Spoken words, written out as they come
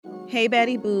Hey,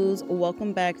 Baddie Boos.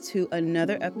 Welcome back to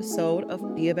another episode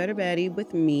of Be a Better Baddie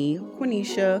with me,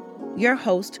 Quenisha, your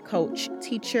host, coach,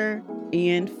 teacher,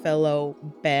 and fellow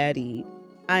baddie.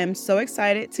 I am so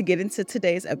excited to get into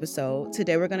today's episode.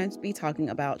 Today, we're going to be talking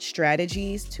about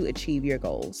strategies to achieve your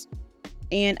goals.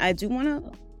 And I do want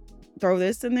to throw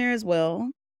this in there as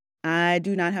well. I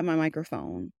do not have my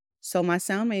microphone, so my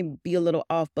sound may be a little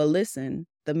off, but listen,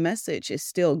 the message is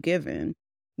still given.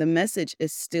 The message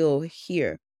is still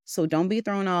here. So don't be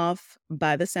thrown off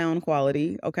by the sound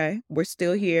quality, okay? We're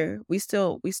still here. We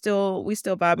still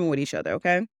vibing with each other,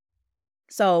 okay?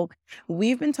 So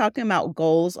we've been talking about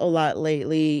goals a lot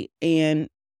lately, and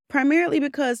primarily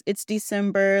because it's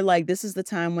December, like this is the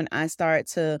time when I start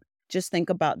to just think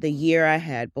about the year I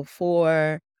had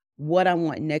before, what I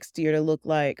want next year to look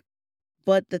like.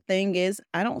 But the thing is,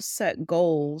 I don't set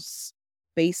goals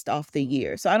based off the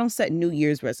year. So I don't set New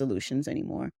Year's resolutions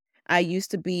anymore. I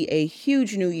used to be a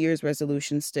huge New Year's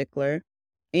resolution stickler.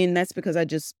 And that's because I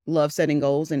just love setting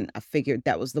goals. And I figured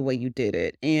that was the way you did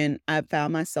it. And I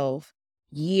found myself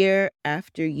year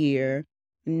after year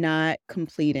not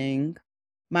completing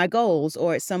my goals,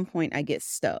 or at some point I get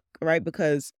stuck, right?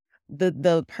 Because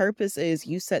the purpose is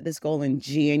you set this goal in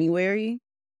January,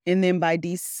 and then by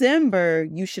December,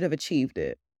 you should have achieved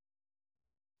it.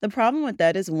 The problem with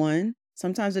that is, one,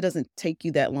 sometimes it doesn't take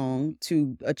you that long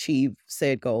to achieve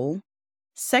said goal.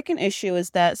 Second issue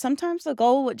is that sometimes the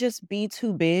goal would just be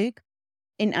too big,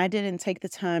 and I didn't take the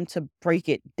time to break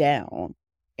it down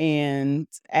and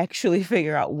actually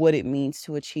figure out what it means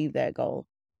to achieve that goal.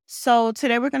 So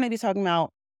today we're going to be talking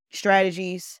about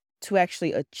strategies to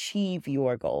actually achieve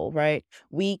your goal, right?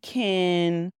 We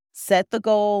can set the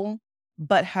goal,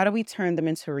 but how do we turn them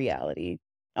into reality?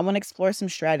 I want to explore some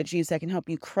strategies that can help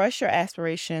you crush your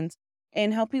aspirations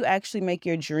and help you actually make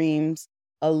your dreams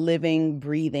a living,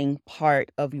 breathing part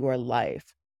of your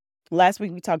life. Last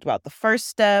week, we talked about the first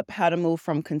step, how to move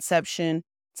from conception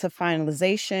to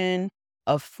finalization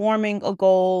of forming a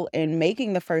goal and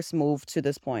making the first move to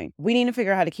this point. We need to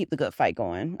figure out how to keep the good fight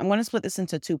going. I'm going to split this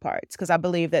into two parts because I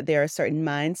believe that there are certain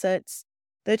mindsets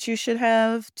that you should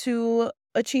have to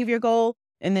achieve your goal.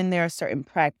 And then there are certain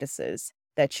practices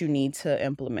that you need to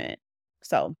implement.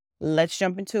 So let's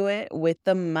jump into it with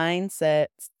the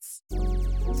mindsets.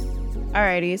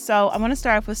 Alrighty, so I want to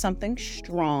start off with something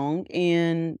strong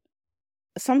and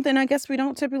something I guess we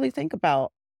don't typically think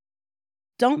about.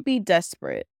 Don't be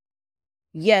desperate.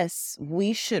 Yes,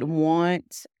 we should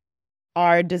want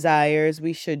our desires,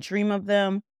 we should dream of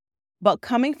them, but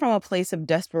coming from a place of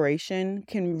desperation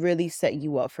can really set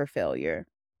you up for failure.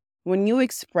 When you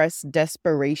express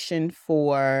desperation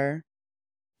for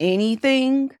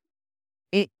anything,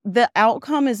 the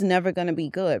outcome is never going to be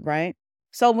good, right?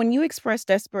 So when you express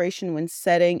desperation when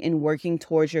setting and working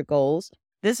towards your goals,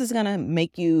 this is going to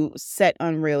make you set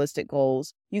unrealistic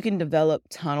goals. You can develop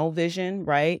tunnel vision,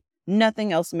 right?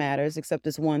 Nothing else matters except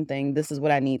this one thing. This is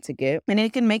what I need to get. And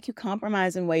it can make you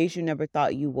compromise in ways you never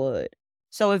thought you would.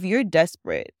 So if you're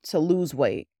desperate to lose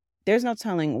weight, there's no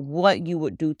telling what you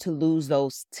would do to lose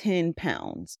those 10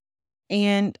 pounds.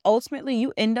 And ultimately,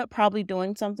 you end up probably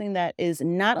doing something that is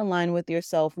not aligned with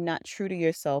yourself, not true to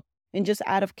yourself, and just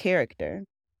out of character.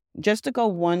 Just to go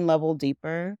one level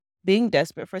deeper, being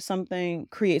desperate for something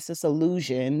creates this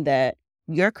illusion that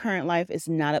your current life is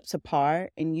not up to par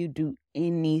and you do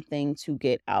anything to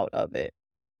get out of it.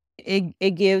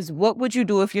 It gives, what would you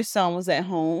do if your son was at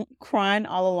home crying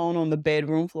all alone on the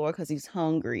bedroom floor because he's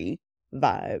hungry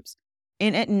vibes.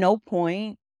 And at no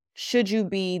point should you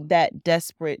be that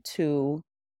desperate to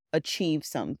achieve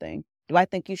something. Do I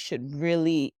think you should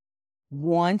really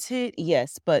want it?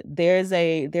 Yes, but there's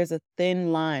a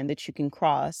thin line that you can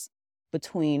cross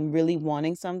between really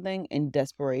wanting something and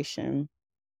desperation.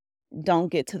 Don't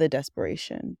get to the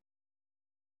desperation.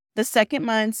 The second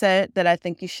mindset that I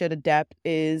think you should adapt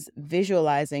is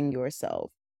visualizing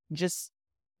yourself. Just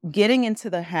getting into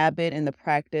the habit and the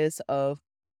practice of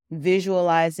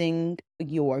visualizing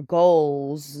your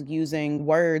goals using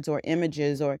words or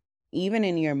images or even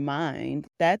in your mind.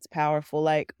 That's powerful.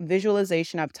 Like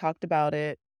visualization, I've talked about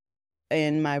it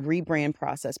in my rebrand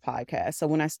process podcast. So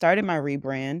when I started my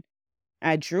rebrand,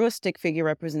 I drew a stick figure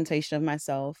representation of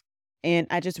myself and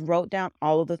I just wrote down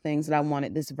all of the things that I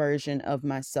wanted this version of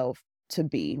myself to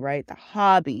be, right? The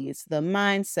hobbies, the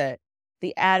mindset,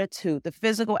 the attitude, the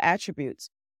physical attributes,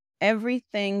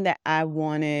 everything that I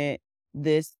wanted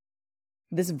this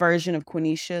version of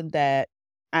Quenisha that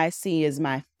I see as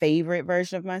my favorite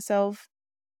version of myself,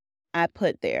 I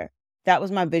put there. That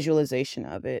was my visualization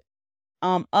of it.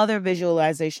 Other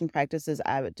visualization practices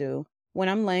I would do when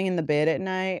I'm laying in the bed at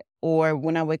night or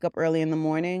when I wake up early in the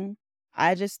morning,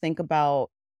 I just think about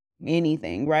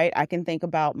anything, right? I can think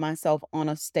about myself on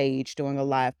a stage doing a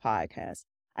live podcast.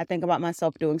 I think about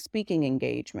myself doing speaking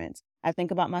engagements. I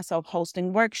think about myself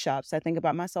hosting workshops. I think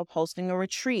about myself hosting a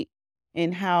retreat,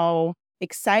 and how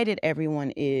excited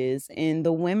everyone is, and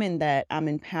the women that I'm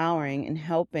empowering and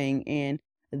helping, and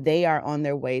they are on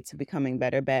their way to becoming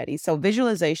better baddies. So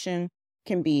visualization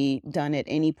can be done at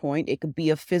any point. It could be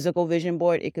a physical vision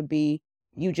board. It could be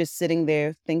you just sitting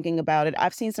there thinking about it.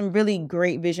 I've seen some really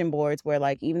great vision boards where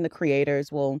like even the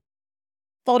creators will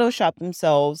Photoshop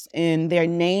themselves and their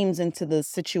names into the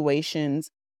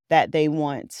situations that they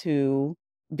want to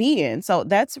be in. So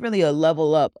that's really a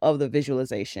level up of the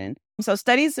visualization. So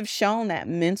studies have shown that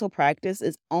mental practice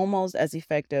is almost as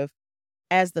effective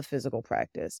as the physical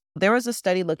practice. There was a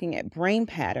study looking at brain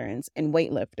patterns in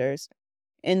weightlifters,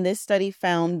 and this study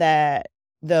found that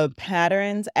the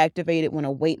patterns activated when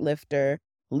a weightlifter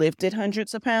lifted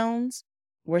hundreds of pounds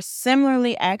were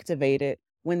similarly activated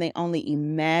when they only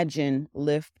imagine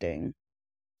lifting.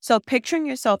 So picturing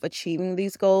yourself achieving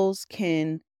these goals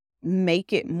can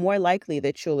make it more likely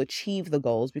that you'll achieve the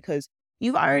goals because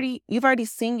you've already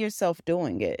seen yourself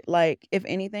doing it. Like if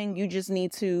anything, you just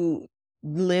need to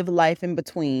live life in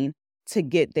between to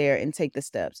get there and take the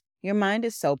steps. Your mind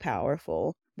is so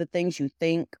powerful. The things you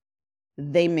think,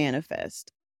 they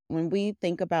manifest. When we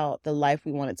think about the life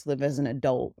we wanted to live as an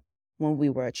adult when we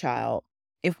were a child,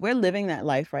 if we're living that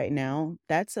life right now,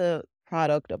 that's a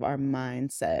product of our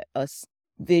mindset, us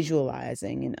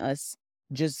visualizing and us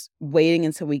just waiting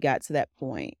until we got to that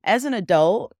point. As an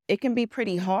adult, it can be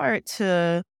pretty hard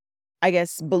to, I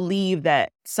guess, believe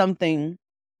that something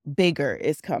bigger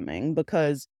is coming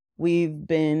because we've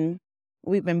been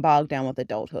bogged down with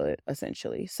adulthood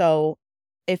essentially. So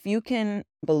if you can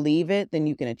believe it, then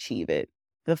you can achieve it.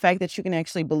 The fact that you can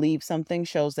actually believe something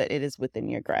shows that it is within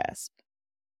your grasp.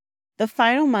 The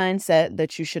final mindset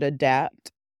that you should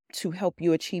adapt to help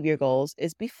you achieve your goals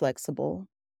is be flexible.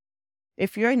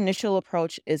 If your initial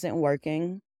approach isn't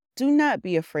working, do not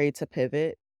be afraid to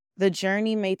pivot. The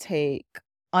journey may take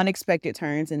unexpected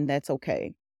turns, and that's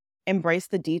okay. Embrace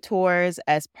the detours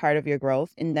as part of your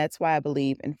growth, and that's why I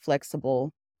believe in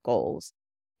flexible goals.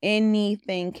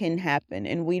 Anything can happen,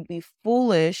 and we'd be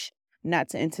foolish not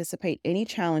to anticipate any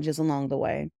challenges along the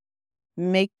way.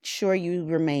 Make sure you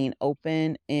remain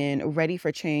open and ready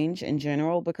for change in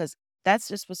general, because that's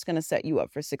just what's going to set you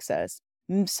up for success.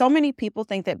 So many people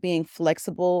think that being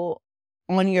flexible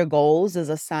on your goals is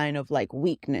a sign of like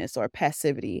weakness or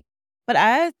passivity. But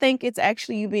I think it's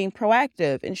actually you being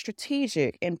proactive and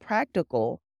strategic and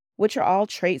practical, which are all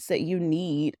traits that you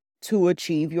need to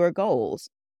achieve your goals.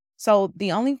 So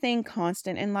the only thing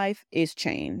constant in life is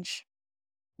change.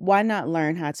 Why not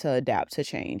learn how to adapt to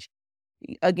change?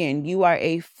 Again, you are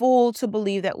a fool to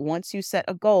believe that once you set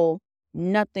a goal,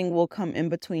 nothing will come in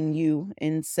between you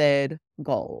and said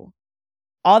goal.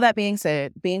 All that being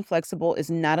said, being flexible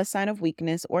is not a sign of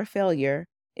weakness or failure.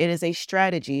 It is a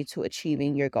strategy to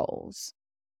achieving your goals.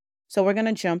 So we're going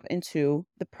to jump into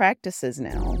the practices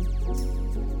now.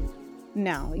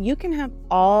 Now, you can have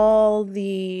all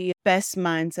the best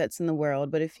mindsets in the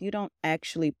world, but if you don't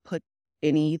actually put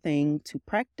anything to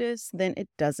practice, then it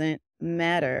doesn't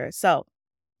matter. So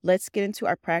let's get into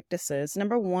our practices.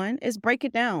 Number one is break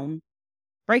it down.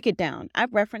 Break it down.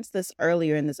 I've referenced this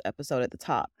earlier in this episode at the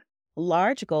top.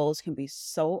 Large goals can be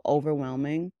so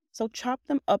overwhelming, so chop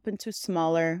them up into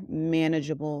smaller,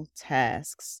 manageable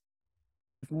tasks.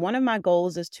 If one of my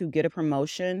goals is to get a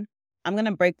promotion, I'm going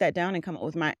to break that down and come up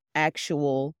with my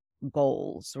actual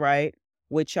goals, right?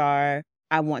 Which are,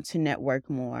 I want to network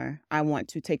more. I want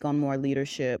to take on more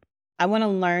leadership. I want to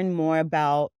learn more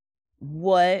about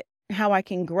how I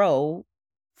can grow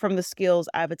from the skills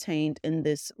I've attained in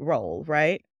this role,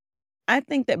 right? I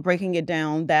think that breaking it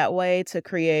down that way to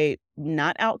create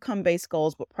not outcome-based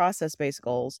goals, but process-based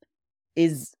goals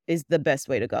is the best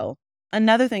way to go.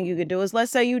 Another thing you could do is,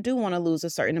 let's say you do want to lose a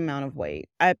certain amount of weight.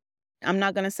 I'm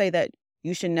not going to say that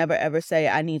you should never ever say,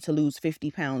 I need to lose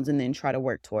 50 pounds and then try to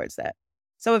work towards that.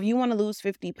 So if you want to lose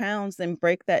 50 pounds, then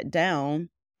break that down.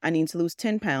 I need to lose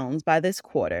 10 pounds by this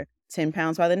quarter, 10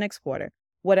 pounds by the next quarter,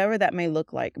 whatever that may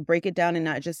look like. Break it down and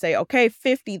not just say, okay,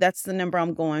 50, that's the number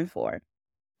I'm going for.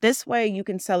 This way you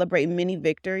can celebrate many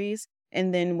victories.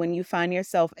 And then when you find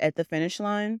yourself at the finish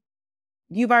line,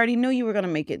 you've already knew you were going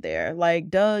to make it there. Like,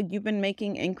 Doug, you've been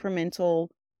making incremental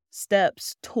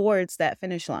steps towards that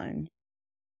finish line.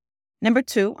 Number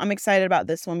two, I'm excited about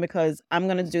this one because I'm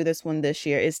going to do this one this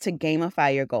year, is to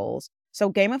gamify your goals.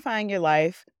 So gamifying your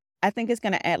life, I think, is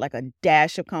going to add like a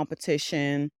dash of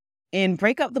competition and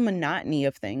break up the monotony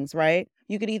of things, right?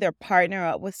 You could either partner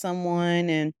up with someone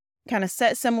and kind of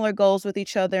set similar goals with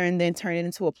each other and then turn it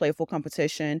into a playful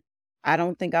competition. I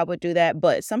don't think I would do that,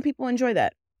 but some people enjoy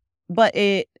that. But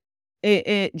it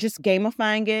just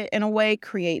gamifying it in a way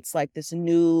creates like this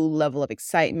new level of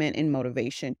excitement and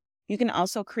motivation. You can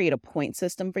also create a point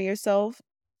system for yourself.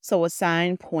 So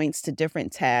assign points to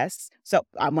different tasks. So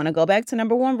I want to go back to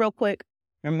number 1 real quick.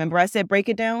 Remember I said break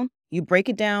it down? You break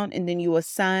it down and then you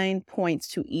assign points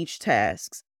to each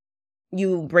task.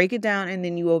 You break it down and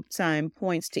then you assign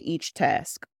points to each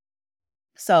task.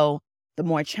 So the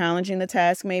more challenging the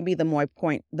task may be, the more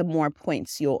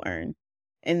points you'll earn.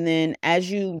 And then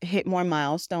as you hit more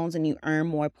milestones and you earn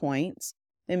more points,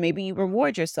 then maybe you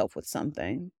reward yourself with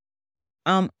something.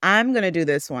 I'm going to do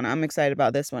this one. I'm excited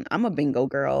about this one. I'm a bingo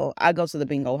girl. I go to the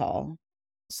bingo hall.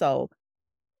 So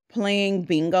playing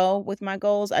bingo with my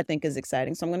goals, I think is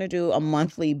exciting. So I'm going to do a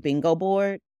monthly bingo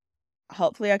board.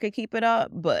 Hopefully I could keep it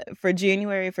up, but for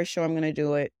January, for sure, I'm going to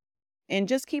do it. And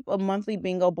just keep a monthly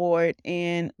bingo board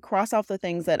and cross off the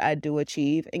things that I do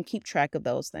achieve and keep track of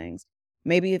those things.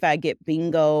 Maybe if I get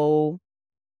bingo,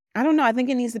 I don't know. I think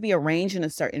it needs to be arranged in a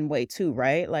certain way too,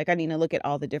 right? Like I need to look at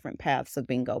all the different paths of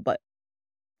bingo, but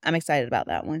I'm excited about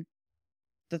that one.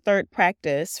 The third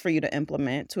practice for you to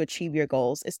implement to achieve your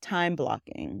goals is time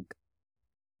blocking.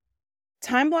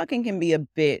 Time blocking can be a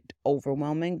bit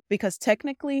overwhelming because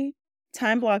technically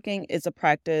time blocking is a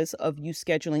practice of you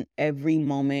scheduling every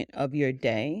moment of your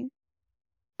day.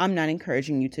 I'm not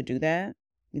encouraging you to do that,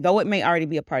 though it may already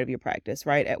be a part of your practice,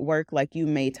 right? At work, like you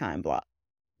may time block.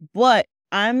 But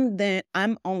I'm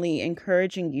only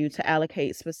encouraging you to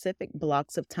allocate specific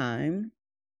blocks of time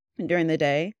during the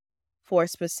day for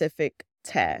specific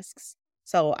tasks.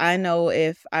 So I know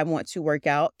if I want to work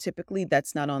out, typically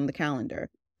that's not on the calendar.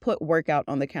 Put workout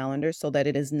on the calendar so that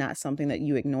it is not something that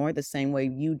you ignore the same way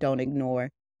you don't ignore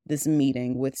this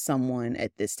meeting with someone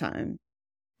at this time.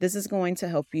 This is going to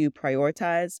help you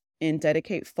prioritize and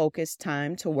dedicate focused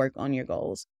time to work on your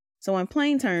goals. So in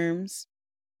plain terms,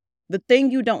 the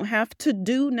thing you don't have to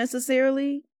do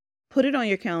necessarily, put it on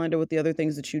your calendar with the other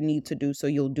things that you need to do so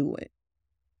you'll do it.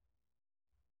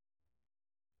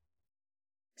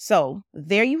 So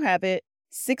there you have it.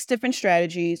 6 different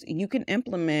strategies you can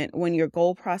implement when your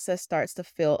goal process starts to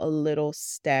feel a little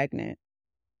stagnant.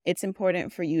 It's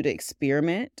important for you to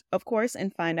experiment, of course,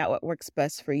 and find out what works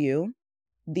best for you.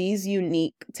 These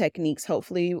unique techniques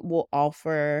hopefully will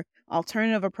offer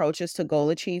alternative approaches to goal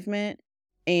achievement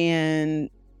and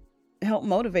help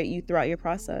motivate you throughout your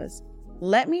process.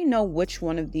 Let me know which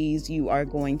one of these you are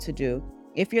going to do.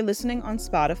 If you're listening on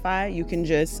Spotify, you can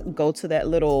just go to that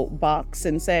little box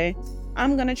and say,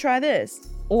 I'm going to try this.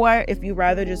 Or if you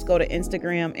rather just go to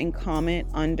Instagram and comment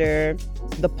under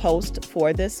the post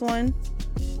for this one,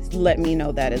 let me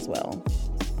know that as well.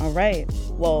 All right.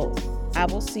 Well, I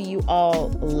will see you all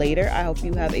later. I hope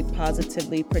you have a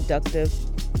positively productive,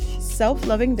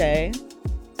 self-loving day.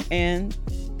 And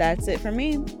that's it for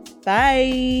me.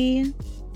 Bye.